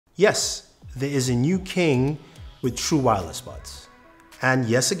Yes, there is a new king with true wireless buds. And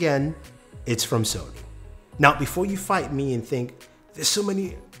yes, again, it's from Sony. Now, before you fight me and think there's so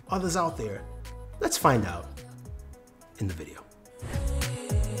many others out there, let's find out in the video.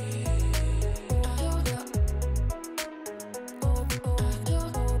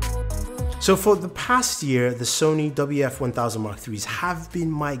 So for the past year, the Sony WF-1000 have been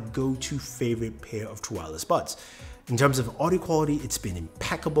my go-to favorite pair of true wireless buds. In terms of audio quality, it's been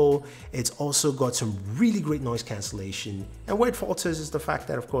impeccable. It's also got some really great noise cancellation. And where it falters is the fact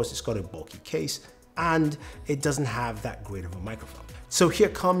that, of course, it's got a bulky case and it doesn't have that great of a microphone. So here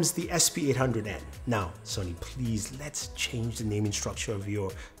comes the SP800N. Now, Sony, please, let's change the naming structure of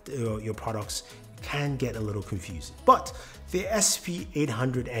your products. It can get a little confusing. But the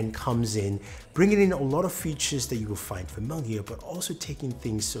SP800N comes in, bringing in a lot of features that you will find familiar, but also taking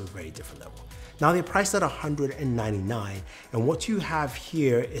things to a very different level. Now they're priced at $199, and what you have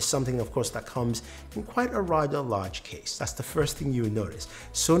here is something, of course, that comes in quite a rather large case. That's the first thing you will notice.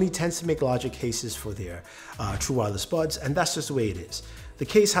 Sony tends to make larger cases for their true wireless buds, and that's just the way it is. The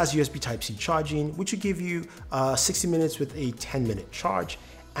case has USB Type-C charging, which will give you 60 minutes with a 10-minute charge.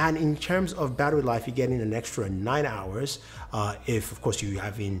 And in terms of battery life, you're getting an extra 9 hours if, of course, you're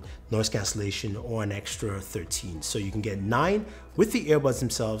having noise cancellation, or an extra 13. So you can get 9 with the earbuds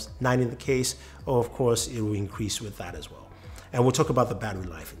themselves, 9 in the case, or of course, it will increase with that as well. And we'll talk about the battery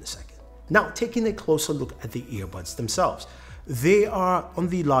life in a second. Now, taking a closer look at the earbuds themselves, they are on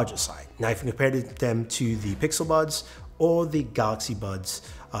the larger side. Now, if you compare them to the Pixel Buds or the Galaxy Buds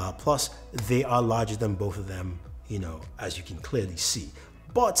Plus, they are larger than both of them, you know, as you can clearly see.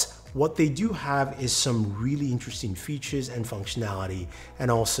 But what they do have is some really interesting features and functionality, and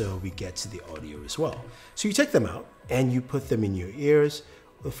also we get to the audio as well. So you take them out and you put them in your ears.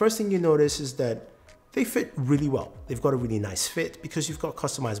 The first thing you notice is that they fit really well. They've got a really nice fit because you've got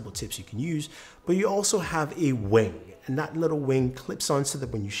customizable tips you can use, but you also have a wing, and that little wing clips on so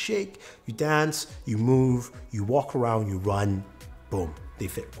that when you shake, you dance, you move, you walk around, you run, boom, they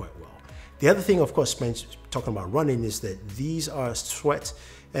fit quite well. The other thing, of course, talking about running, is that these are sweat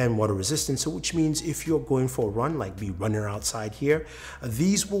and water resistant, so which means if you're going for a run, like me running outside here,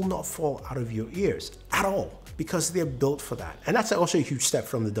 these will not fall out of your ears at all because they're built for that. And that's also a huge step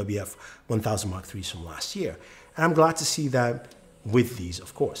from the WF-1000 from last year. And I'm glad to see that with these,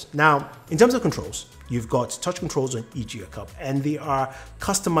 of course. Now, in terms of controls, you've got touch controls on each ear cup, and they are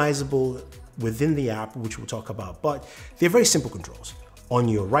customizable within the app, which we'll talk about, but they're very simple controls. On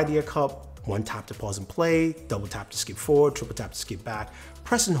your right ear cup, 1 tap to pause and play, double tap to skip forward, triple tap to skip back,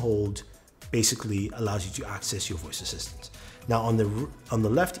 press and hold basically allows you to access your voice assistant. Now on the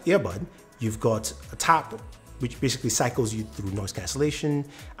left earbud, you've got a tap, which basically cycles you through noise cancellation,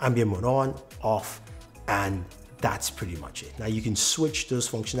 ambient mode on, off, and that's pretty much it. Now you can switch those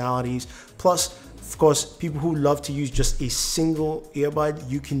functionalities. Plus, of course, people who love to use just a single earbud,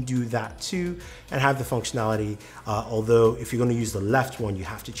 you can do that too and have the functionality. Although if you're going to use the left one, you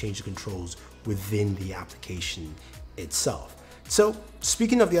have to change the controls within the application itself. So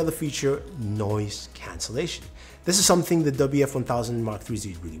speaking of the other feature, noise cancellation. This is something the WF-1000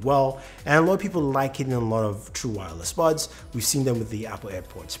 did really well, and a lot of people like it in a lot of true wireless buds. We've seen them with the Apple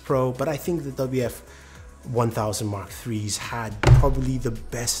AirPods Pro, but I think the WF-1000 had probably the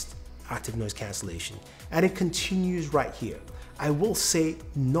best active noise cancellation, and it continues right here. I will say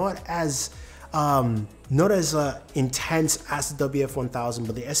not as intense as the WF-1000,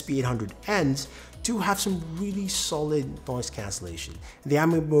 but the SP800Ns do have some really solid noise cancellation. The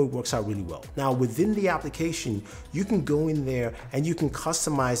ambient mode works out really well. Now within the application, you can go in there and you can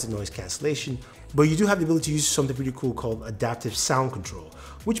customize the noise cancellation, but you do have the ability to use something pretty cool called adaptive sound control,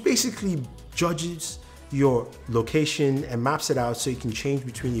 which basically judges your location and maps it out so you can change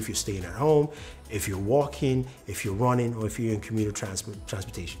between if you're staying at home, if you're walking, if you're running, or if you're in commuter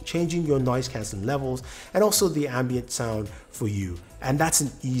transportation, changing your noise canceling levels and also the ambient sound for you. And that's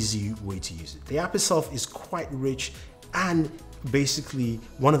an easy way to use it. The app itself is quite rich and basically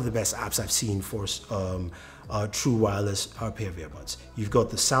one of the best apps I've seen for true wireless pair of earbuds. You've got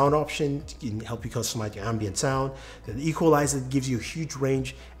the sound option, it can help you customize your ambient sound. The equalizer gives you a huge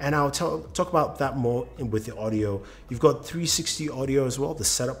range, and I'll talk about that more with the audio. You've got 360 audio as well, the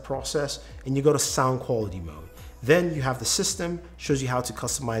setup process, and you've got a sound quality mode. Then you have the system, shows you how to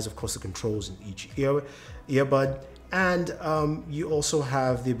customize, of course, the controls in each earbud, and you also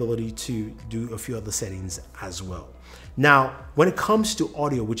have the ability to do a few other settings as well. Now, when it comes to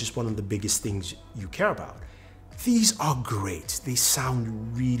audio, which is one of the biggest things you care about, These are great. They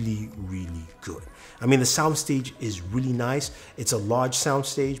sound really, really good. I mean, the soundstage is really nice. It's a large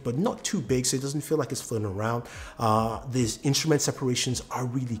soundstage, but not too big, so it doesn't feel like it's floating around. These instrument separations are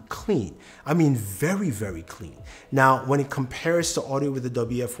really clean. I mean, very, very clean. Now, when it compares to audio with the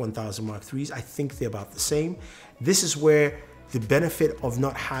WF-1000 Mark IIIs, I think they're about the same. This is where the benefit of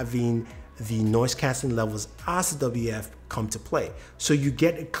not having the noise cancelling levels as the WF come to play. So you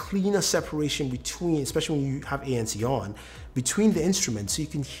get a cleaner separation between, especially when you have ANC on, between the instruments, so you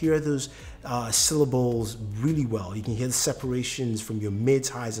can hear those syllables really well. You can hear the separations from your mids,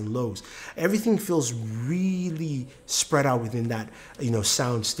 highs, and lows. Everything feels really spread out within that,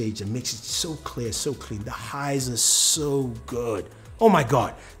 sound stage and makes it so clear, so clean. The highs are so good. Oh my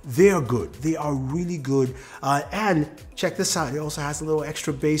God, they are good. They are really good. And check this out, it also has a little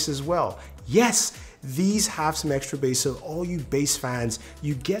extra bass as well. Yes, these have some extra bass, so all you bass fans,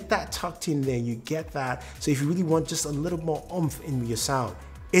 you get that tucked in there, you get that. So if you really want just a little more oomph in your sound,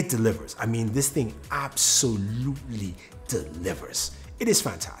 it delivers. I mean, this thing absolutely delivers. It is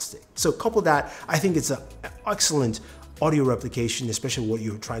fantastic. So couple that, I think it's an excellent audio replication, especially what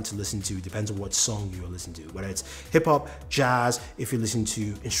you're trying to listen to. Depends on what song you're listening to, whether it's hip hop, jazz, if you listen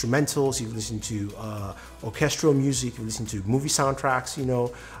to instrumentals, if you listen to orchestral music, if you listen to movie soundtracks,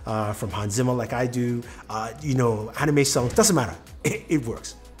 from Hans Zimmer like I do, anime songs, doesn't matter. It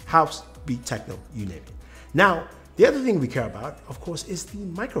works. House, beat, techno, you name it. Now, the other thing we care about, of course, is the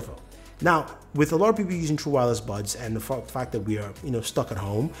microphone. Now, with a lot of people using true wireless buds and the fact that we are, stuck at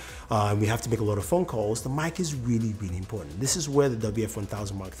home, and we have to make a lot of phone calls, the mic is really, really important. This is where the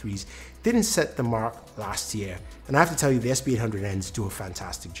WF-1000 Mark IIIs didn't set the mark last year. And I have to tell you, the SP800Ns do a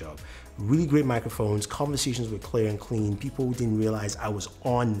fantastic job. Really great microphones, conversations were clear and clean. People didn't realize I was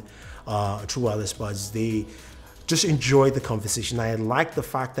on true wireless buds. They just enjoyed the conversation. I liked the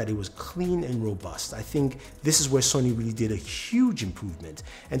fact that it was clean and robust. I think this is where Sony really did a huge improvement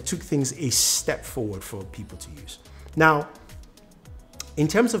and took things a step forward for people to use. Now, in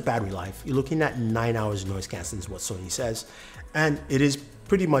terms of battery life, you're looking at 9 hours noise cancelling is what Sony says, and it is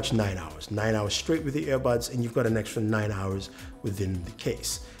pretty much 9 hours. 9 hours straight with the earbuds, and you've got an extra 9 hours within the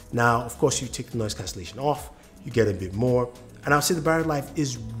case. Now, of course, you take the noise cancellation off, you get a bit more, and I'll say the battery life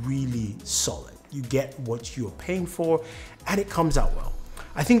is really solid. You get what you're paying for, and it comes out well.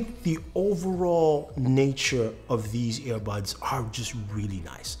 I think the overall nature of these earbuds are just really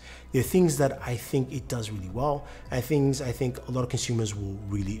nice. They're things that I think it does really well, and things I think a lot of consumers will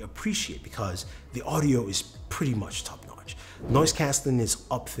really appreciate because the audio is pretty much top notch. Noise cancelling is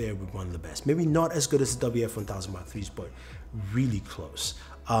up there with one of the best. Maybe not as good as the WF-1000 Mark IIIs, but really close.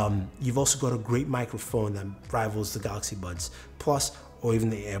 You've also got a great microphone that rivals the Galaxy Buds Plus or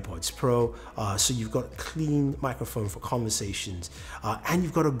even the AirPods Pro. So you've got a clean microphone for conversations, and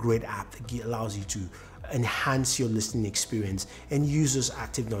you've got a great app that allows you to enhance your listening experience and use those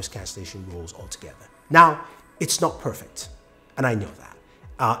active noise cancellation roles altogether. Now, it's not perfect, and I know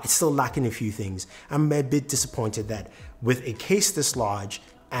that. It's still lacking a few things. I'm a bit disappointed that with a case this large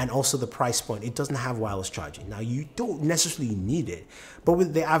and also the price point, it doesn't have wireless charging. Now, you don't necessarily need it, but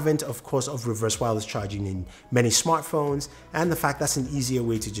with the advent, of course, of reverse wireless charging in many smartphones, and the fact that's an easier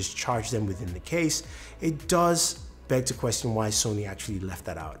way to just charge them within the case, it does beg to question why Sony actually left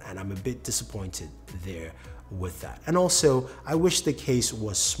that out, and I'm a bit disappointed there with that. And also, I wish the case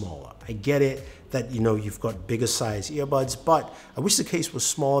was smaller. I get it that you've got bigger size earbuds, but I wish the case was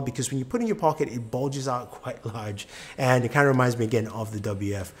smaller because when you put it in your pocket, it bulges out quite large, and it kind of reminds me again of the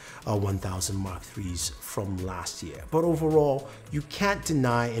WF-1000 Mark IIIs from last year. But overall, you can't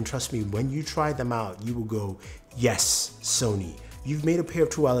deny, and trust me, when you try them out, you will go, yes, Sony, you've made a pair of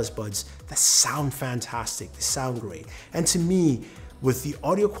true wireless buds that sound fantastic, they sound great. And to me, with the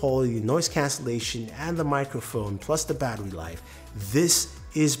audio quality, the noise cancellation, and the microphone, plus the battery life, this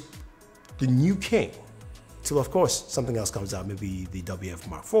is the new king. Till, of course, something else comes out, maybe the WF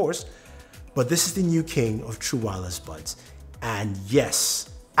Mark IVs, but this is the new king of true wireless buds. And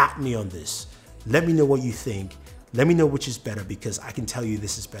yes, at me on this. Let me know what you think. Let me know which is better, because I can tell you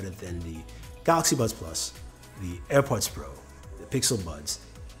this is better than the Galaxy Buds Plus, the AirPods Pro, the Pixel Buds,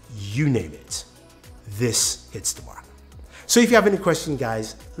 you name it. This hits the mark. So if you have any questions,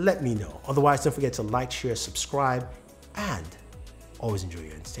 guys, let me know. Otherwise, don't forget to like, share, subscribe, and always enjoy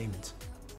your entertainment.